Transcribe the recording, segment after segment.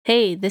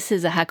Hey, this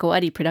is a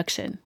Hakawati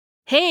production.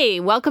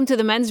 Hey, welcome to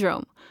the men's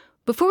room.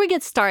 Before we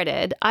get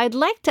started, I'd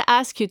like to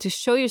ask you to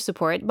show your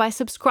support by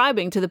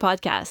subscribing to the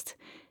podcast.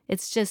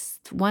 It's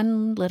just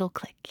one little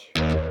click.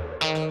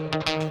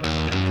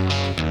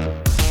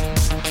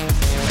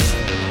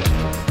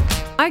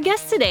 Our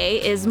guest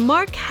today is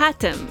Mark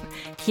Hatem.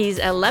 He's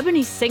a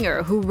Lebanese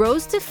singer who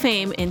rose to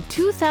fame in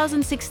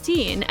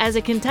 2016 as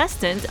a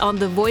contestant on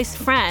The Voice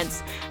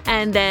France,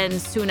 and then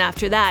soon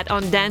after that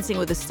on Dancing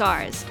with the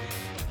Stars.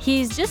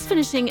 He's just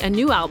finishing a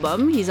new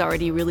album. He's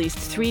already released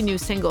 3 new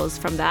singles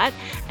from that,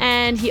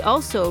 and he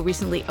also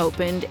recently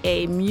opened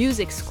a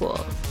music school.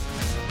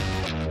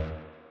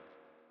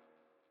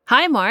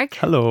 Hi, Mark.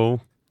 Hello.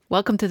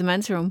 Welcome to the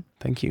men's room.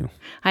 Thank you.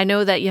 I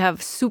know that you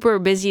have super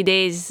busy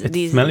days.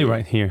 It's smelly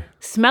right here.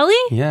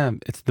 Smelly? Yeah,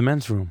 it's the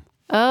men's room.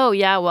 Oh,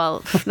 yeah,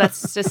 well,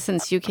 that's just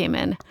since you came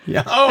in.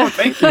 Yeah. Oh,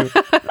 thank you.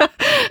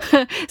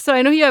 So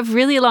I know you have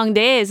really long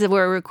days.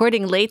 We're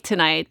recording late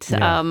tonight.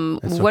 Yeah,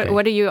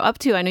 what are you up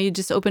to? I know you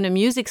just opened a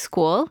music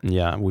school.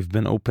 Yeah, we've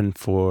been open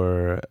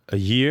for a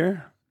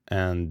year,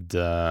 and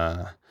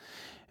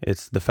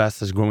it's the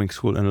fastest growing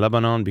school in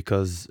Lebanon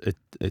because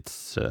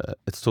it's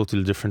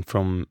totally different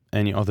from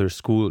any other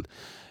school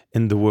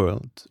in the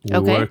world. We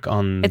work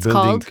on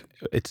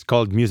It's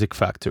called Music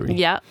Factory.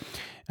 Yeah.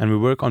 And we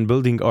work on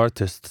building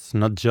artists,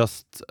 not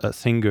just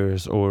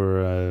singers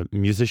or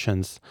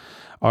musicians,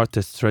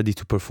 artists ready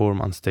to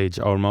perform on stage.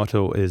 Our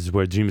motto is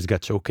where dreams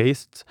get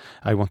showcased.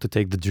 I want to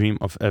take the dream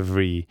of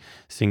every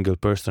single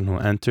person who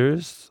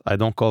enters. I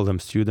don't call them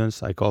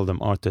students, I call them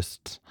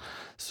artists.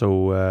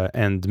 So,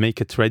 and make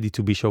it ready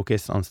to be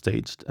showcased on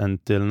stage.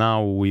 Until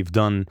now, we've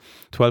done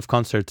 12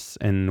 concerts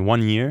in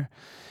 1 year.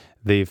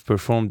 They've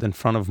performed in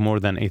front of more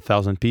than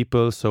 8,000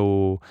 people.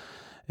 So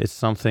it's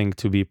something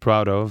to be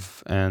proud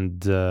of.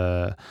 And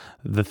the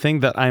thing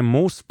that I'm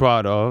most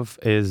proud of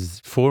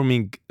is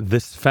forming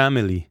this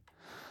family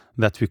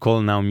that we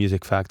call now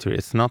Music Factory.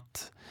 It's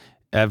not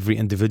every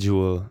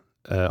individual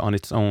on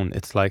its own.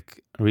 It's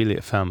like really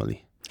a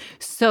family.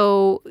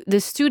 So the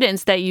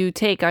students that you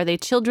take, are they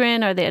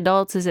children? Are they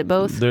adults? Is it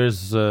both?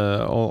 There's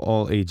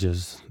all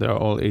ages. There are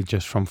all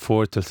ages from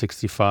 4 to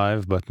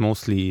 65, but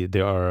mostly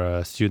they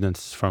are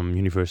students from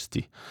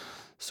university.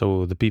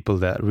 So the people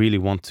that really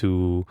want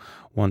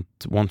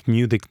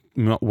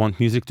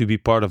music to be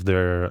part of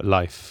their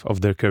life,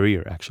 of their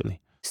career, actually.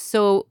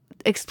 So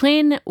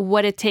explain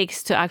what it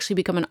takes to actually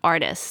become an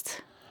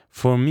artist.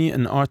 For me,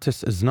 an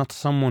artist is not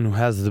someone who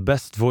has the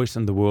best voice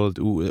in the world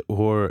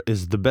or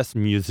is the best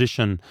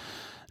musician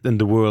in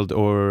the world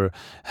or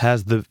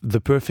has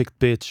the perfect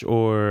pitch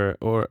or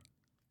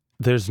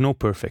there's no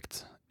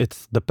perfect.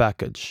 It's the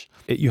package.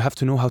 You have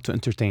to know how to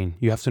entertain.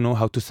 You have to know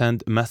how to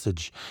send a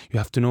message. You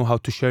have to know how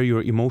to share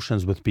your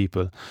emotions with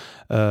people.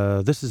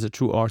 This is a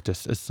true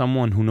artist. It's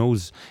someone who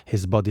knows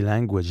his body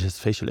language, his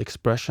facial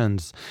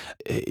expressions.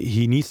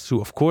 He needs to,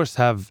 of course,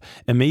 have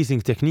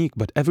amazing technique,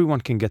 but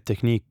everyone can get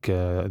technique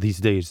these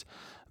days.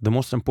 The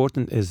most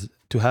important is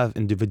to have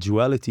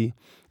individuality,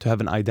 to have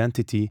an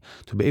identity,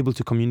 to be able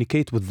to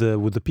communicate with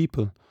the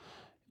people.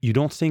 You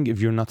don't sing if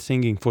you're not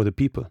singing for the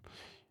people.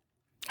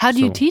 How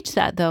do you teach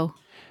that, though?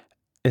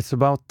 It's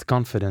about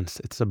confidence.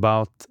 It's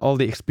about all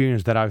the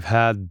experience that I've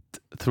had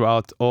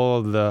throughout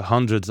all the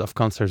hundreds of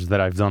concerts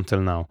that I've done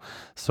till now.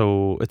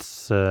 So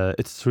it's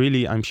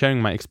really, I'm sharing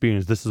my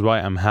experience. This is why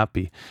I'm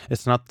happy.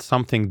 It's not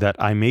something that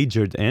I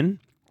majored in,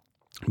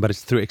 but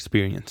it's through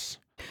experience.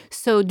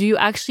 So do you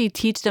actually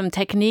teach them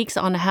techniques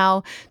on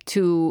how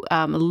to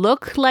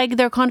look like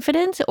they're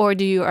confident, or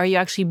are you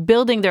actually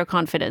building their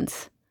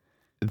confidence?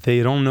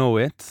 They don't know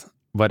it,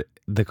 but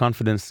the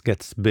confidence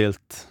gets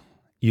built.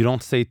 You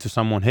don't say to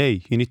someone,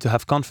 hey, you need to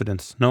have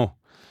confidence. No.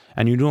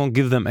 And you don't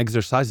give them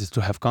exercises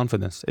to have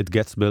confidence. It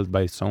gets built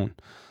by its own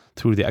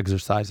through the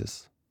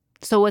exercises.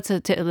 So what's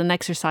an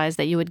exercise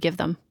that you would give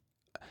them?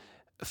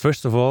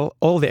 First of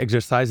all the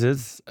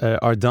exercises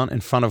are done in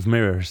front of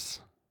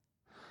mirrors.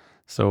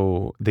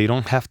 So they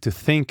don't have to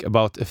think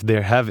about if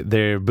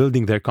they're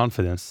building their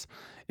confidence.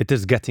 It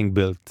is getting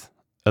built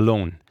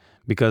alone.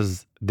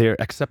 Because they're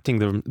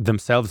accepting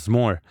themselves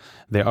more.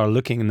 They are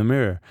looking in the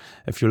mirror.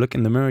 If you look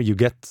in the mirror, you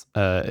get,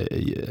 how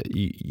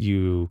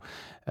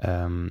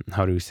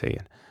do we say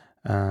it?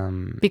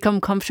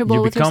 Become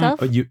comfortable with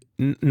yourself?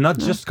 Not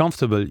just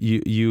comfortable.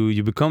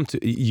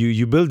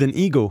 You build an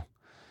ego.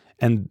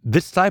 And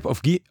this type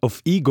of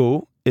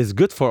ego is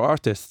good for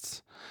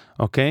artists.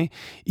 Okay?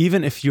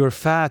 Even if you're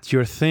fat,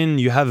 you're thin,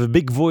 you have a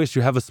big voice,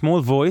 you have a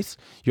small voice,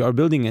 you are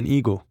building an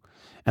ego.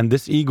 And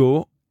this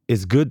ego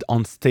is good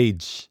on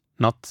stage,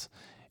 not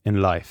in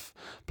life.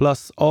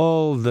 Plus,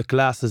 all the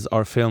classes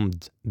are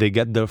filmed. They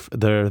get their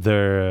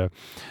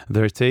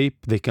tape.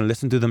 They can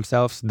listen to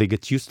themselves. They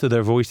get used to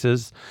their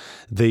voices.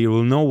 They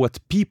will know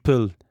what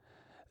people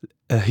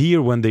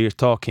hear when they're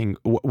talking,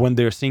 when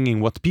they're singing,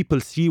 what people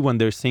see when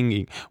they're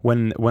singing,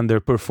 when they're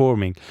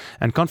performing.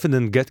 And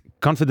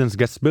confidence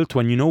gets built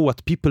when you know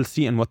what people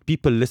see and what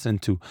people listen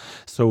to.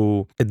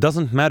 So it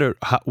doesn't matter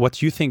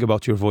what you think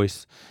about your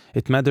voice.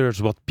 It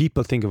matters what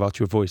people think about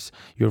your voice.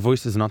 Your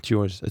voice is not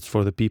yours. It's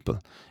for the people.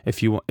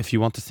 If you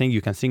want to sing,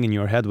 you can sing in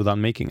your head without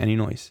making any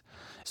noise.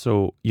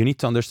 So you need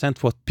to understand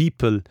what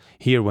people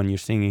hear when you're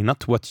singing,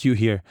 not what you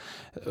hear.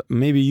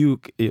 Maybe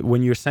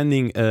when you're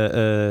sending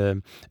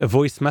a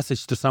voice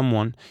message to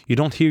someone, you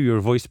don't hear your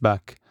voice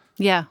back.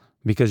 Yeah.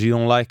 Because you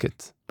don't like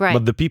it. Right.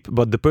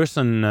 But the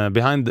person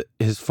behind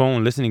his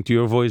phone listening to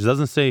your voice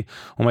doesn't say,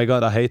 "Oh my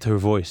God, I hate her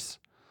voice."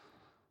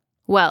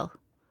 Well.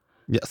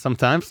 Yeah,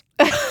 sometimes.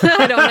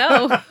 I don't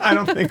know. I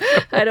don't think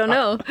so. I don't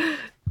know.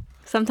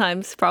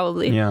 Sometimes,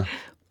 probably. Yeah.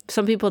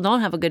 Some people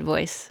don't have a good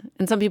voice.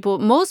 And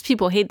most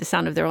people hate the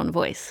sound of their own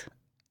voice.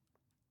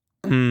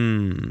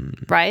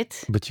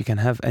 Right? But you can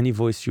have any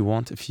voice you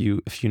want if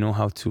you know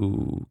how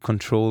to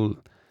control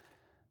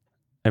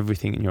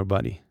everything in your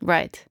body.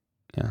 Right.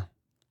 Yeah.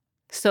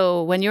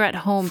 So when you're at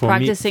home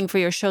practicing for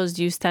your shows,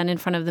 do you stand in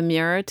front of the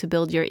mirror to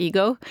build your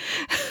ego?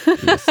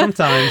 Yeah,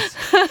 sometimes.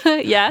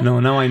 Yeah? No,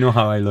 now I know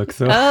how I look.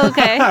 So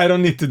okay. I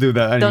don't need to do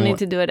that anymore. Don't need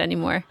to do it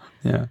anymore.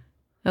 Yeah.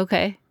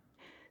 Okay.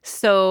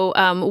 So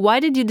why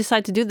did you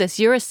decide to do this?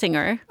 You're a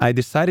singer. I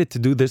decided to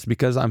do this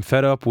because I'm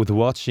fed up with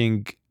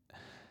watching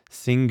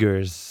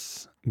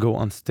singers go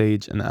on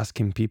stage and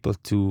asking people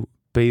to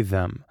pay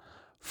them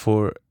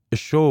for a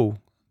show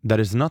that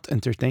is not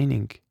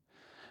entertaining.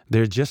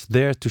 They're just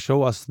there to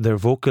show us their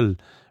vocal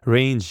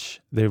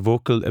range, their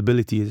vocal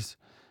abilities.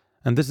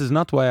 And this is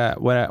not why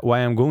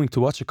I'm going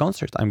to watch a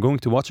concert. I'm going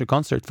to watch a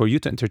concert for you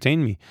to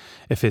entertain me.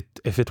 If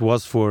it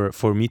was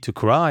for me to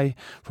cry,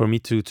 for me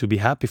to be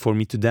happy, for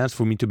me to dance,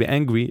 for me to be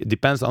angry, it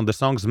depends on the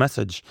song's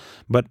message.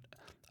 But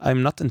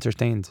I'm not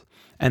entertained.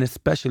 And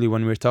especially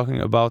when we're talking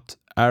about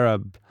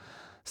Arab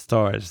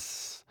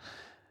stars,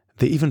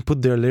 they even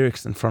put their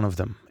lyrics in front of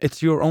them.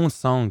 It's your own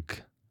song.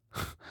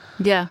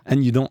 Yeah.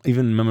 And you don't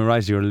even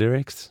memorize your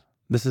lyrics.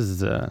 This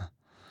is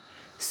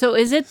So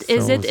is it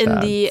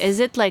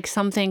sad. like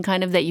something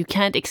kind of that you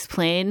can't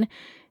explain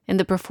in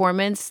the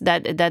performance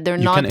that they're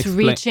not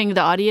reaching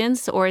the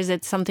audience, or is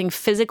it something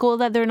physical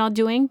that they're not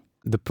doing?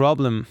 The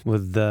problem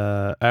with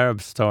the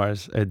Arab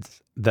stars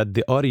is that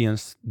the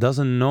audience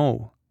doesn't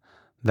know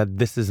that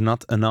this is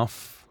not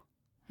enough.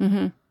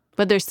 Mm-hmm.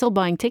 But they're still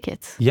buying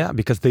tickets. Yeah,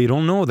 because they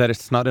don't know that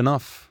it's not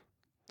enough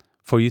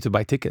for you to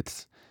buy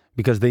tickets.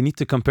 Because they need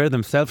to compare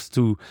themselves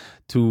to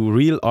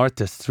real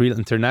artists, real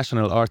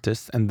international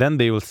artists, and then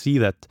they will see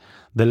that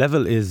the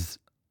level is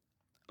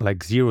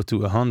like 0 to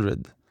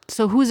 100.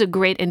 So who's a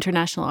great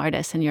international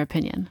artist in your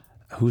opinion?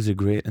 Who's a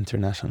great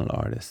international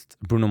artist?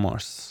 Bruno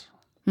Mars,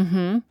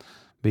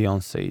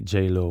 Beyonce,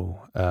 J-Lo,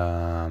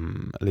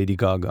 Lady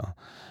Gaga,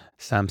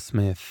 Sam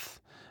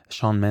Smith,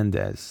 Shawn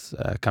Mendes,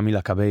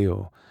 Camila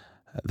Cabello.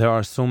 There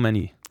are so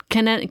many.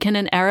 Can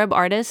an Arab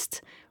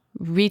artist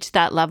reach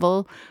that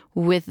level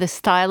with the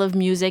style of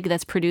music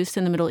that's produced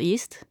in the Middle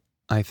East?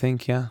 I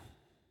think, yeah.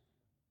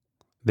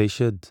 They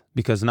should.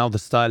 Because now the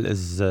style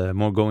is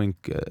more going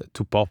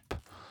to pop,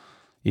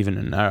 even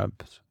in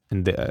Arab,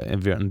 in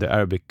the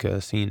Arabic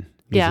scene,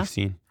 music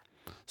scene.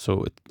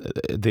 So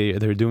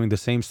they're doing the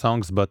same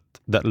songs, but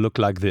that look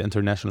like the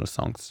international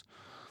songs.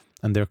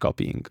 And they're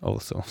copying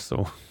also,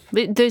 so...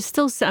 But there's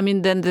still,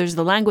 then there's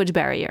the language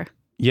barrier.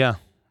 Yeah.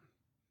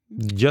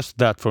 Just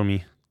that for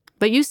me.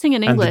 But you sing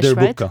in English, and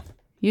right?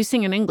 You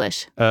sing in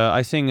English.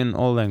 I sing in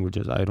all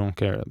languages. I don't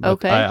care. But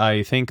okay.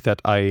 I think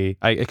that I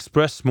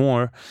express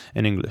more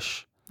in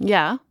English.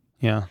 Yeah.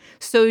 Yeah.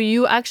 So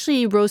you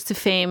actually rose to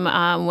fame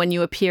when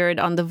you appeared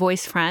on The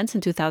Voice France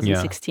in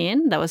 2016.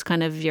 Yeah. That was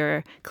kind of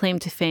your claim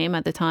to fame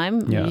at the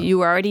time. Yeah. You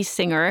were already a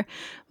singer,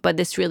 but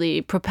this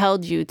really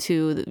propelled you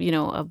to,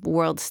 a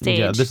world stage.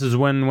 Yeah, this is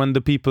when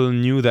the people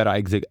knew that I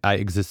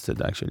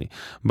existed, actually.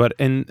 But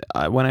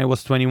when I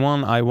was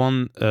 21, I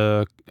won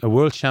a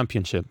world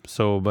championship.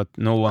 But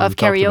no one of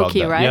talked karaoke, about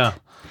that. right? Yeah.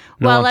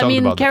 Well,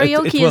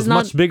 karaoke it was is not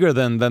much bigger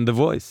than The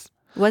Voice.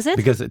 Was it?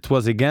 Because it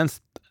was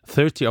against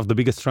 30 of the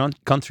biggest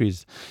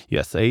countries: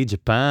 USA,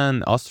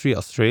 Japan, Austria,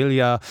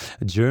 Australia,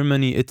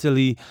 Germany,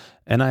 Italy.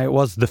 And I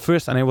was the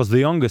first, and I was the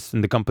youngest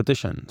in the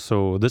competition.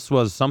 So this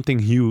was something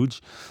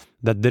huge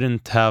that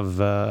didn't have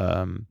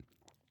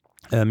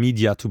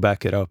media to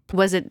back it up.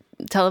 Was it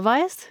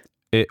televised?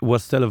 It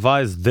was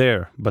televised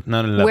there, but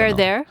not in Lebanon. Where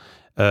there?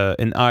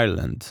 In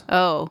Ireland.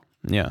 Oh.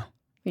 Yeah.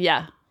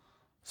 Yeah.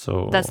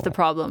 So that's the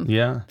problem.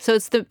 Yeah. So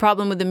it's the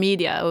problem with the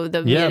media, or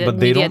the but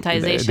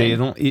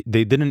mediatization.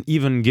 They didn't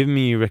even give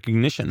me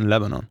recognition in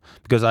Lebanon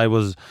because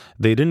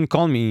they didn't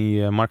call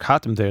me Mark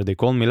Hatem there. They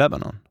called me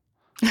Lebanon.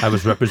 I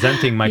was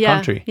representing my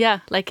country. Yeah,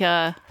 like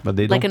an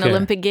care.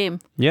 Olympic game.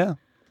 Yeah.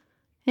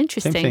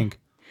 Interesting. Same thing.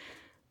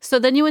 So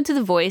then you went to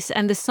The Voice,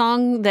 and the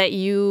song that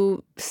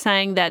you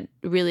sang that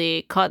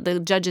really caught the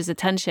judges'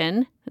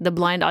 attention, the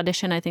blind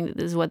audition, I think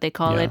is what they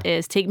call it,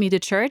 is Take Me to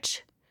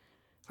Church,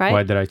 right?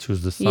 Why did I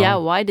choose this song? Yeah,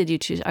 why did you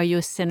choose? Are you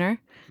a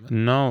sinner?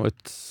 No,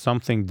 it's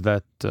something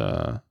that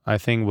I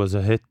think was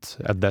a hit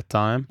at that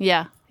time.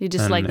 Yeah, you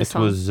just And like the it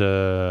song. was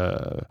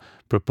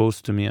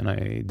proposed to me, and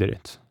I did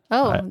it.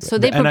 Oh, so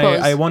they and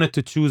proposed. I wanted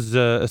to choose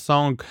a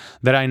song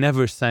that I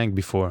never sang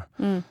before,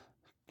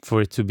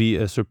 for it to be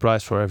a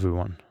surprise for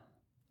everyone.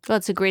 Well,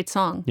 it's a great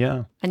song.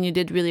 Yeah, And you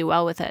did really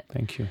well with it.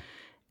 thank you.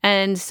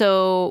 And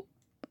so,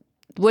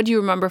 what do you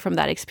remember from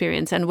that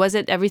experience? And was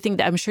it everything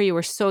that I'm sure you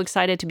were so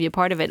excited to be a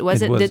part of it?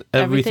 Was It was did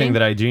everything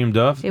that I dreamed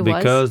of, It was?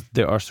 because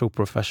they are so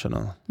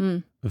professional.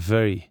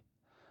 Very,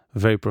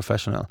 very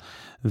professional.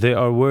 They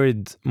are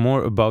worried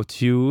more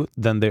about you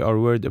than they are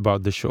worried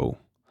about the show.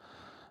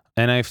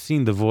 And I've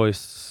seen The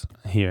Voice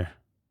here.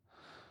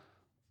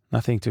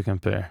 Nothing to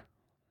compare.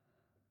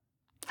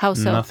 How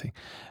so? Nothing.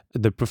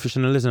 The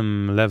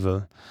professionalism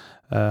level,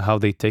 how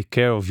they take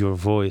care of your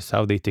voice,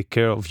 how they take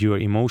care of your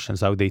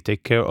emotions, how they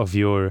take care of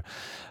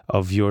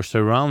your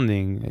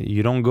surrounding.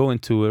 You don't go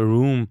into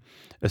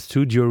a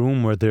studio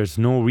room where there's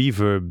no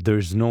reverb,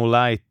 there's no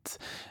light,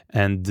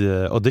 and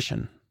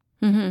audition.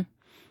 Mm-hmm.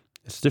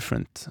 It's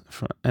different.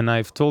 And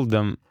I've told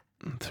them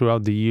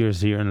throughout the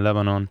years here in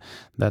Lebanon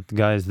that,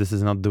 guys, this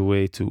is not the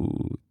way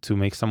to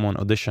make someone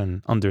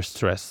audition under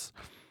stress.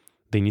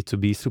 They need to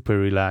be super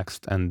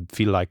relaxed and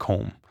feel like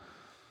home.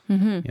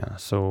 Mm-hmm. Yeah,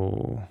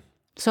 so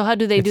how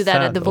do they It's do that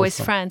at sad The Voice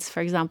also. France,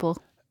 for example?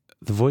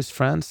 The Voice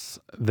France,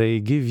 they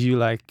give you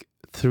like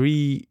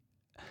three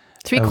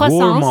Croissants.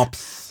 warm-ups.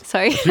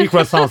 Sorry. 3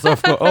 croissants,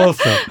 of course,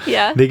 also.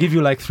 Yeah. They give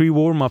you like 3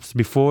 warm-ups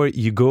before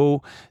you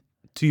go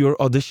to your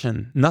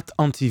audition, not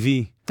on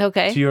TV.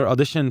 Okay. To your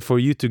audition for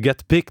you to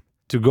get picked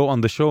to go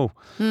on the show.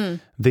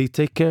 They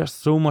take care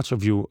so much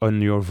of you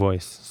and your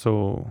voice.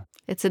 So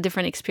It's a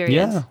different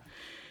experience. yeah.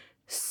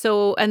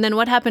 So, and then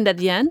what happened at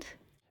the end?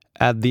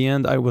 At the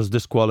end, I was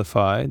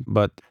disqualified,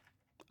 but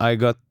I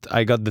got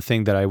the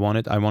thing that I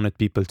wanted. I wanted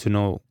people to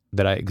know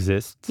that I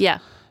exist. Yeah.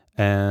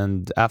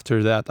 And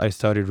after that, I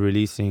started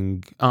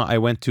releasing. I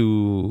went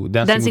to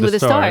Dancing with the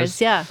Stars.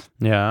 Yeah.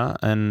 Yeah,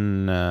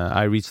 and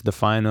I reached the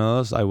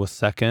finals. I was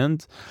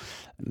second.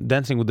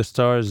 Dancing with the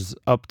Stars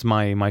upped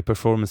my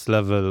performance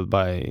level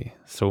by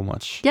so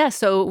much. Yeah.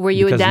 So were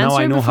you Because a dancer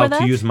now I know before how that?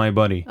 to use my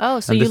body. Oh,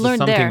 so and you this learned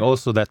is something there.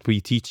 also that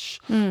we teach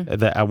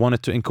that I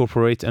wanted to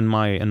incorporate in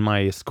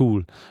my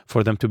school,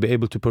 for them to be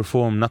able to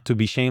perform, not to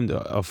be ashamed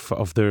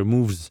of their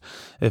moves.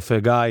 If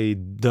a guy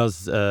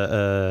does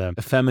a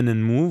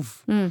feminine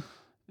move,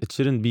 it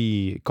shouldn't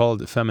be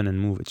called a feminine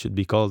move. It should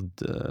be called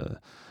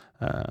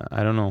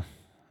I don't know,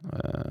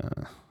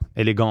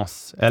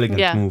 elegant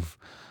Yeah. move.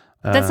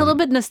 That's a little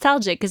bit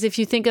nostalgic, because if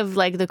you think of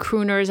like the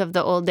crooners of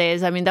the old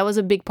days, I mean, that was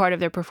a big part of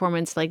their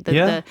performance, like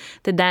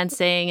the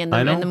dancing and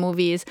I know. the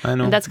movies. I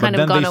know. And that's But kind of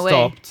then gone they away.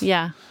 stopped.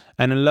 Yeah.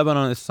 And in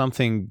Lebanon, it's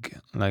something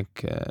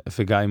like if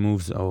a guy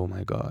moves, oh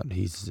my God,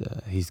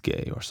 he's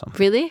gay or something.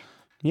 Really?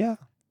 Yeah,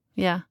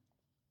 Yeah.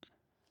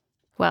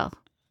 Well,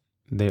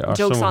 they are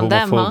Joke's so on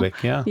them, huh?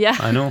 homophobic. Yeah, Yeah.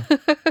 I know.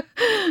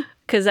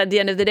 because at the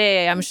end of the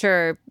day, I'm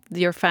sure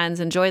your fans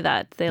enjoy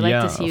that. They like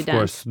to see you of dance.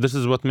 course. This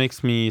is what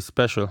makes me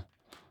special,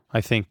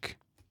 I think.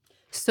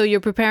 So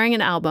you're preparing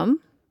an album.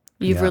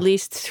 You've Yeah.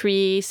 released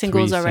 3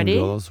 singles 3 already.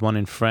 singles, one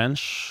in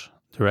French,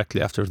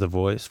 directly after The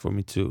Voice, for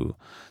me to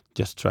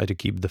just try to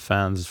keep the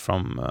fans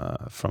from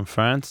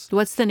France.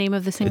 What's the name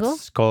of the single?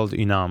 It's called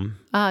Inam,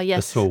 Ah, The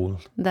yes. Soul.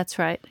 That's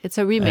right. It's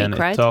a remake, And it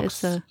right?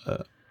 talks,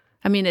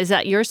 I mean, is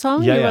that your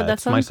song? yeah, You yeah, wrote that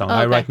it's song? my song. Oh,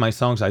 I okay. write my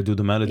songs, I do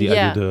the melody,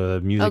 Yeah. I do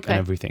the music Okay. and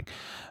everything.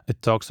 It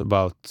talks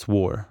about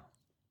war.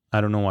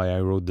 I don't know why I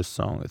wrote this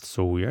song. It's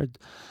so weird.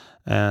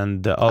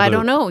 And the other, I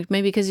don't know.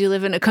 Maybe because you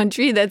live in a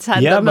country that's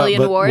had yeah, a million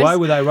but wars. why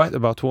would I write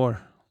about war?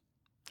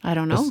 I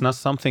don't know. It's not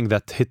something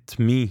that hit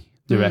me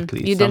directly.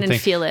 You It's didn't something-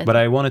 feel it. But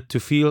I wanted to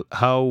feel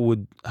how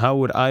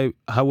would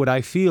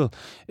I feel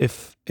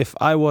if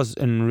I was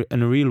in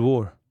a real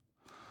war.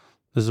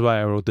 This is why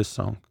I wrote this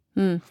song.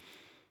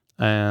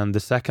 And the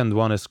second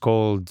one is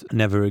called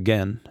Never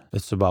Again.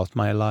 It's about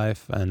my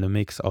life and a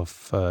mix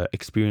of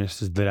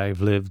experiences that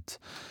I've lived.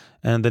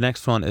 And the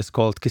next one is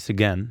called Kiss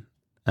Again.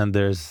 And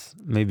there's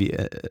maybe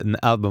an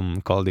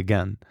album called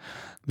Again,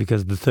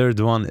 because the third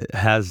one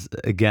has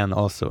Again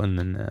also. And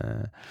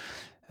then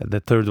the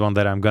third one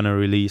that I'm going to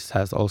release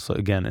has also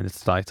Again in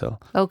its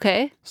title.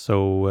 Okay.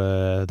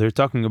 So they're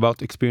talking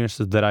about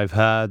experiences that I've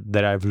had,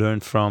 that I've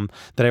learned from,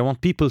 that I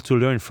want people to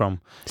learn from.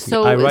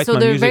 So, I write so my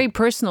they're music- very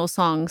personal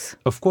songs.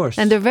 Of course.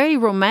 And they're very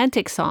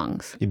romantic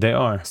songs. They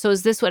are. So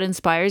is this what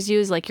inspires you?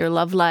 Is like your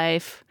love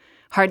life,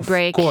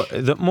 heartbreak?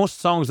 The most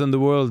songs in the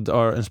world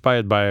are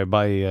inspired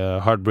by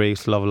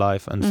heartbreaks, love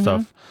life, and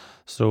stuff.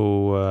 So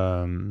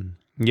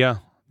yeah,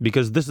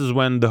 because this is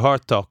when the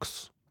heart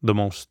talks the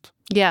most.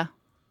 Yeah.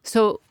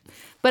 So,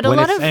 but a When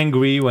lot it's of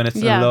angry, when it's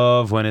Yeah. in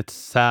love, when it's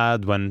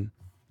sad,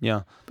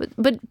 yeah.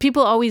 But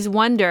people always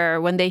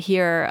wonder when they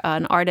hear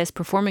an artist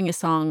performing a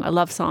song, a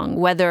love song,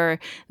 whether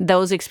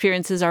those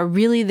experiences are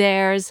really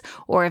theirs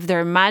or if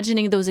they're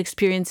imagining those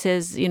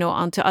experiences, you know,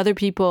 onto other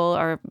people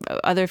or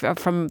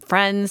from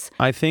friends.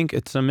 I think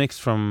it's a mix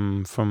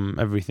from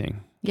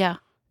everything. Yeah.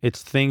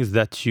 It's things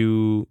that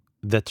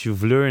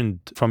you've learned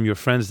from your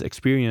friend's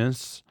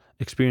experience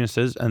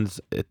experiences, and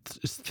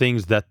it's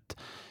things that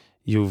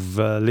you've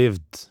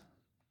lived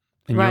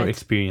in your Right.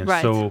 experience.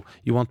 Right. So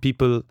you want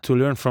people to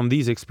learn from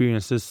these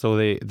experiences so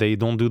they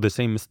don't do the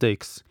same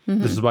mistakes.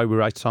 This is why we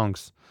write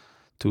songs,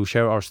 to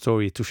share our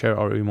story, to share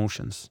our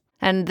emotions.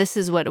 And this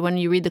is what, when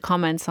you read the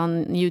comments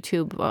on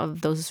YouTube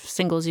of those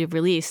singles you've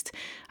released,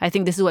 I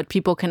think this is what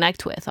people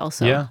connect with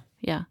also. Yeah.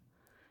 Yeah.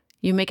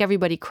 You make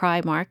everybody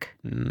cry, Mark.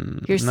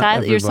 You're Not sad.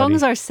 Your everybody.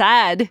 songs are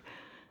sad.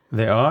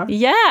 They are?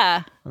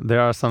 Yeah.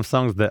 There are some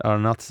songs that are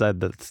not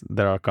sad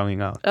that are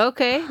coming out.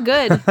 Okay,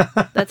 good.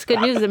 That's good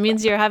news. It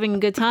means you're having a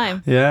good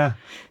time. Yeah.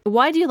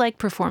 Why do you like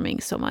performing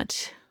so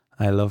much?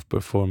 I love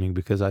performing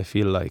because I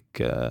feel like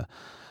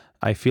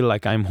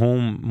I'm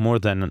home more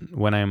than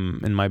when I'm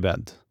in my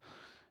bed.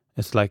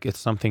 It's like it's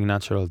something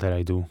natural that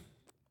I do.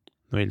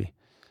 Really.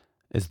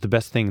 It's the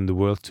best thing in the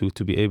world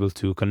to be able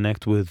to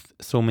connect with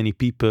so many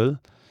people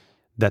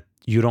that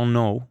you don't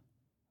know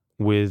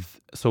with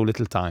so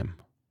little time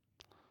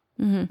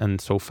and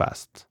so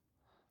fast.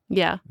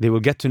 Yeah. They will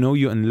get to know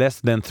you in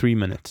less than 3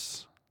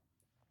 minutes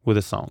with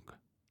a song.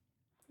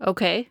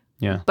 Okay.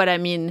 Yeah. But I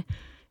mean,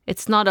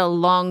 it's not a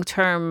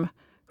long-term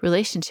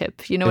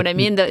relationship. You know what I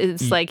mean?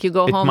 It's like you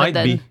go home and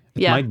then...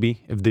 It might be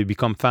if they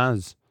become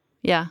fans.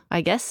 Yeah, I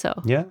guess so.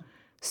 Yeah.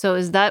 So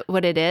is that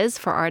what it is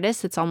for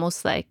artists? It's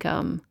almost like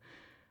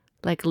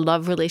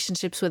love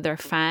relationships with their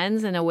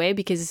fans in a way,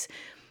 because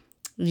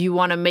you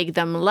want to make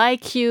them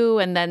like you,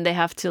 and then they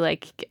have to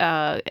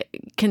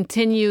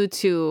continue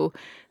to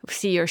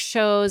see your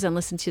shows and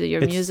listen to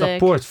your It's music.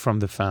 support from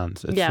the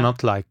fans. It's Yeah.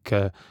 not like,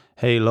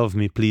 hey, love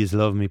me, please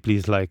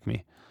like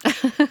me.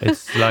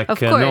 It's like, Of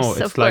course,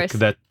 it's of like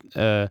course.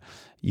 that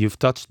you've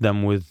touched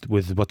them with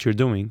what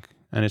you're doing.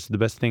 And it's the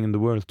best thing in the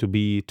world to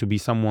be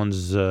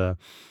someone's a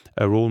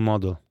role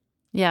model.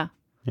 Yeah.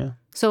 Yeah.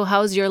 So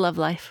how's your love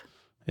life?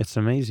 It's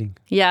amazing.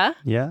 Yeah?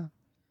 Yeah.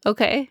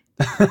 Okay.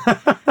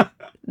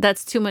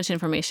 That's too much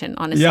information,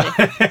 honestly.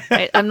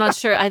 Yeah. I'm not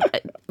sure.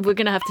 We're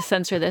going to have to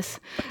censor this.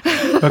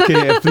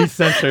 Okay, please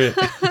censor it.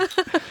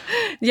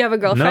 Do you have a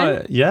girlfriend?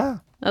 No, yeah.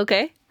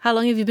 Okay. How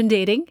long have you been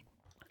dating?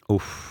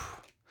 Oof.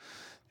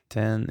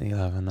 10,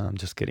 11, no, I'm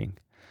just kidding.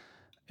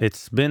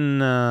 It's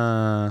been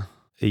a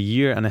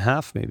year and a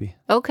half, maybe.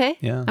 Okay.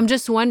 Yeah. I'm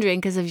just wondering,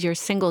 because of your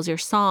singles, your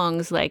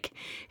songs, like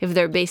if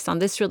they're based on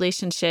this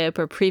relationship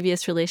or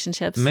previous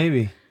relationships.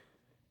 Maybe.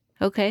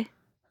 Okay.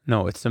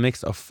 No, it's a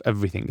mix of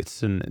everything. It's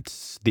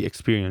the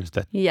experience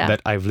that Yeah.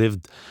 that I've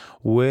lived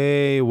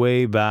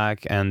way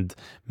back, and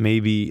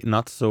maybe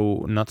not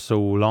so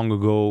long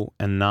ago,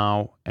 and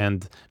now,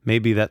 and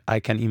maybe that I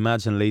can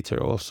imagine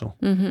later also.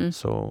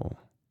 So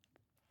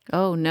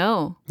Oh,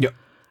 no. yeah.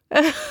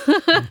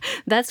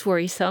 That's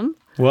worrisome.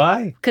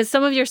 Why? Because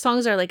some of your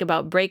songs are like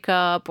about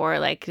breakup or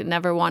like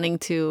never wanting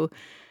to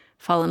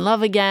fall in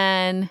love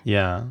again.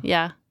 Yeah.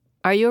 Yeah.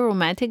 Are you a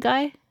romantic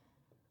guy?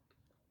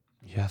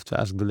 You have to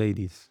ask the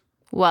ladies.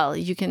 Well,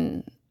 you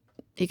can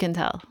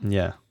tell.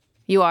 Yeah.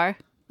 You are?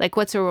 Like,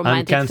 what's a I'm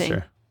romantic Cancer,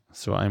 thing?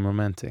 so I'm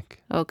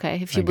romantic. Okay,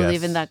 if you I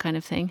believe in guess. that kind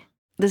of thing.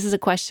 This is a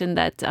question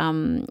that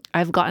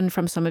I've gotten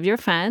from some of your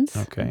fans.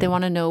 Okay. They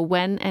want to know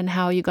when and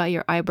how you got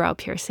your eyebrow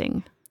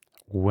piercing.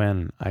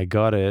 When I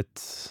got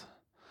it,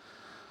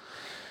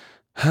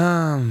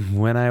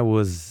 when I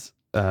was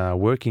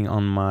working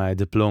on my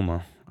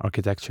diploma,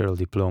 architectural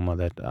diploma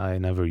that I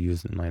never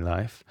used in my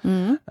life.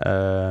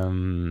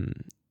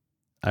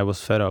 I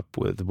was fed up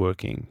with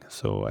working,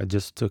 so I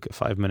just took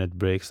 5-minute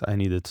breaks. I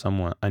needed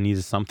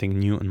something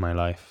new in my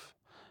life,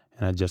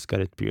 and I just got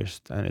it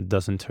pierced, and it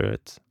doesn't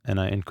hurt, and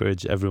I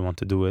encourage everyone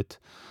to do it.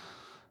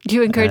 Do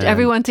you encourage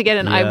everyone to get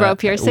an eyebrow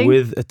piercing?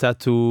 With a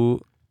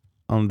tattoo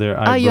on their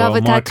eyebrow. Oh, you have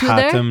a Mark tattoo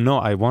there? Hatem. No,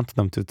 I want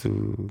them to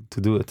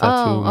do a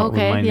tattoo with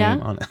my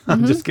name on it.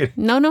 I'm just kidding.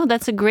 No,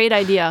 that's a great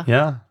idea.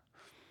 Yeah.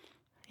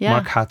 Yeah.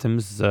 Mark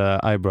Hatem's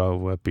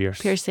eyebrow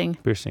Piercing.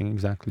 Piercing,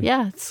 exactly.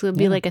 Yeah, it's going to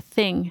be like a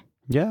thing.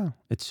 Yeah,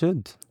 it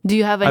should. Do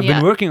you have I've any...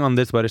 been working on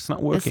this, but it's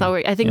not working. It's not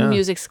working. I think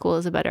music school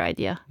is a better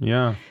idea.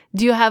 Yeah.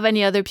 Do you have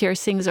any other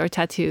piercings or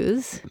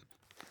tattoos?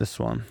 This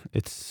one,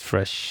 it's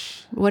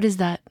fresh. What is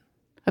that?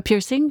 A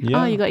piercing?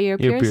 Yeah. Oh, you got your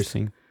ear pierced?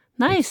 piercing.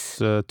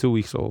 Nice. It's 2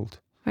 weeks old.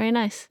 Very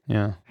nice.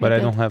 Yeah, but Very I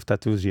good. don't have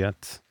tattoos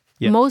yet.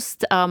 Yeah.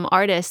 Most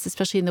artists,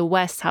 especially in the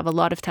West, have a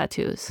lot of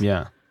tattoos.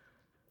 Yeah.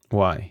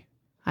 Why?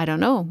 I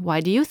don't know. Why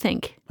do you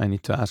think? I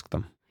need to ask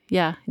them.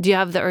 Yeah. Do you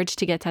have the urge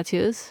to get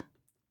tattoos?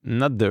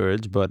 Not the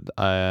urge, but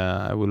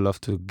I would love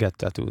to get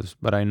tattoos.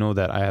 But I know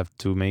that I have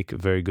to make a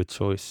very good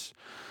choice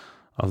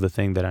of the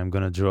thing that I'm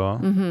going to draw.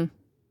 Mm-hmm.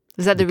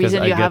 Is that the Because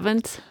reason I you get-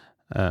 haven't?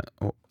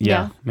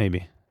 Yeah,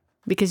 maybe.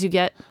 Because you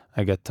get...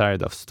 I get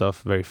tired of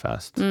stuff very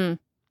fast. Mm.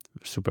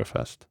 Super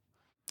fast.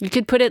 You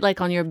could put it like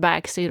on your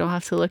back so you don't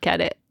have to look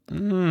at it.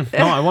 No,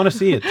 I want to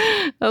see it.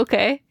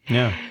 Okay.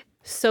 Yeah.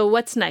 So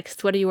what's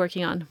next? What are you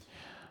working on?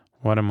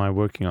 What am I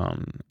working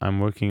on? I'm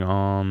working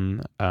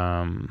on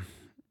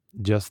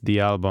just the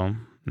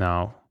album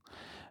now.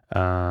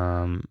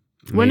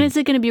 When is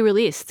it going to be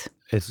released?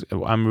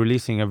 I'm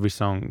releasing every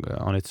song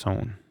on its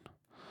own.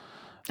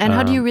 And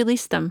how do you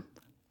release them?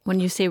 When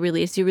you say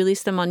release, do you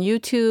release them on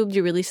YouTube? Do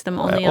you release them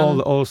only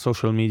on... All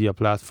social media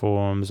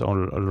platforms, all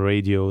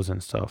radios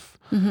and stuff.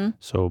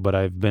 So, but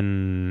I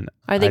didn't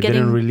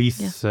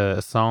release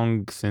a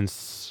song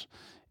since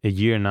a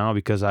year now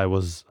because I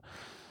was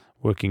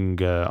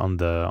working on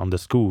the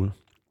school.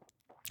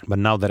 But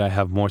now that I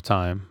have more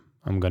time,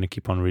 I'm gonna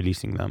keep on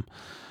releasing them.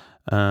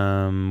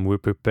 We're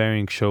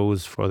preparing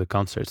shows for the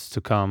concerts to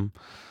come.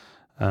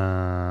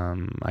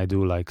 I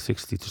do like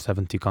 60 to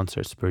 70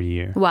 concerts per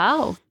year.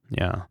 Wow.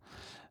 Yeah.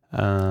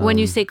 When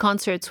you say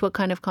concerts, what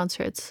kind of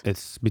concerts?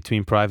 It's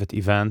between private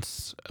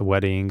events,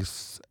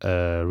 weddings,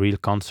 real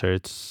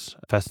concerts,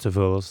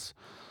 festivals.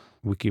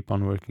 We keep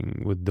on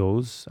working with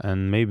those,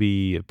 and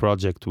maybe a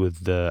project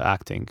with the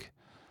acting.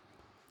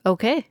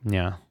 Okay.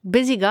 Yeah.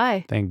 Busy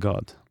guy. Thank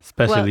God.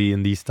 Especially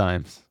in these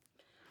times.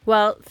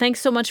 Well,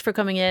 thanks so much for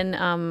coming in.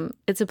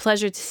 It's a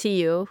pleasure to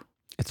see you.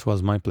 It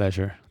was my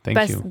pleasure.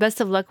 Thank you.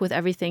 Best of luck with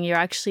everything. You're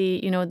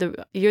actually,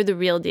 you're the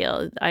real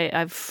deal.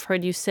 I've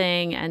heard you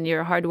sing, and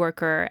you're a hard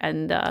worker.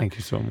 And thank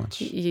you so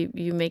much.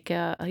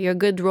 You're a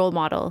good role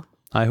model.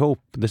 I hope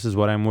this is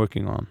what I'm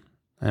working on,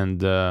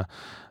 and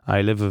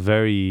I live a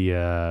very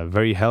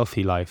very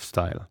healthy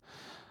lifestyle.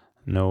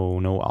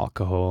 No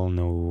alcohol,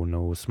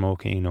 no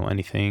smoking, no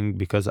anything,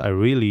 because I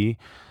really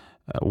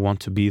want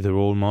to be the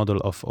role model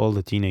of all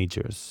the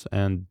teenagers,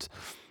 and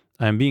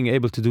I'm being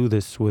able to do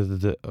this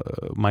with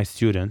my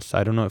students.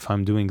 I don't know if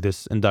I'm doing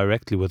this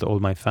indirectly with all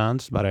my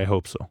fans, but I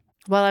hope so.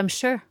 Well, I'm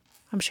sure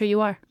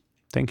you are.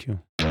 Thank you.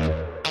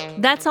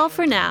 That's all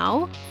for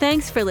now.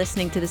 Thanks for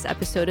listening to this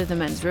episode of The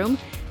Men's Room.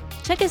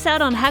 Check us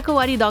out on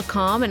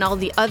Hakawati.com and all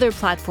the other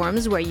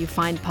platforms where you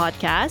find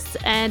podcasts.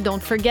 And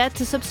don't forget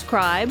to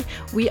subscribe.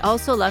 We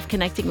also love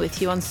connecting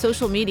with you on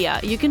social media.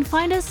 You can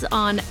find us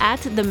on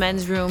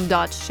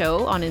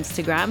 @themensroom.show on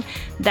Instagram.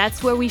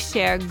 That's where we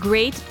share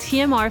great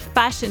TMR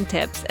fashion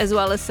tips as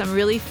well as some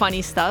really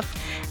funny stuff.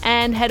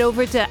 And head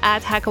over to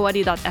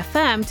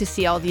 @hakawati.fm to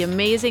see all the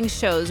amazing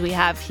shows we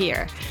have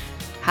here.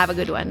 Have a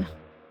good one.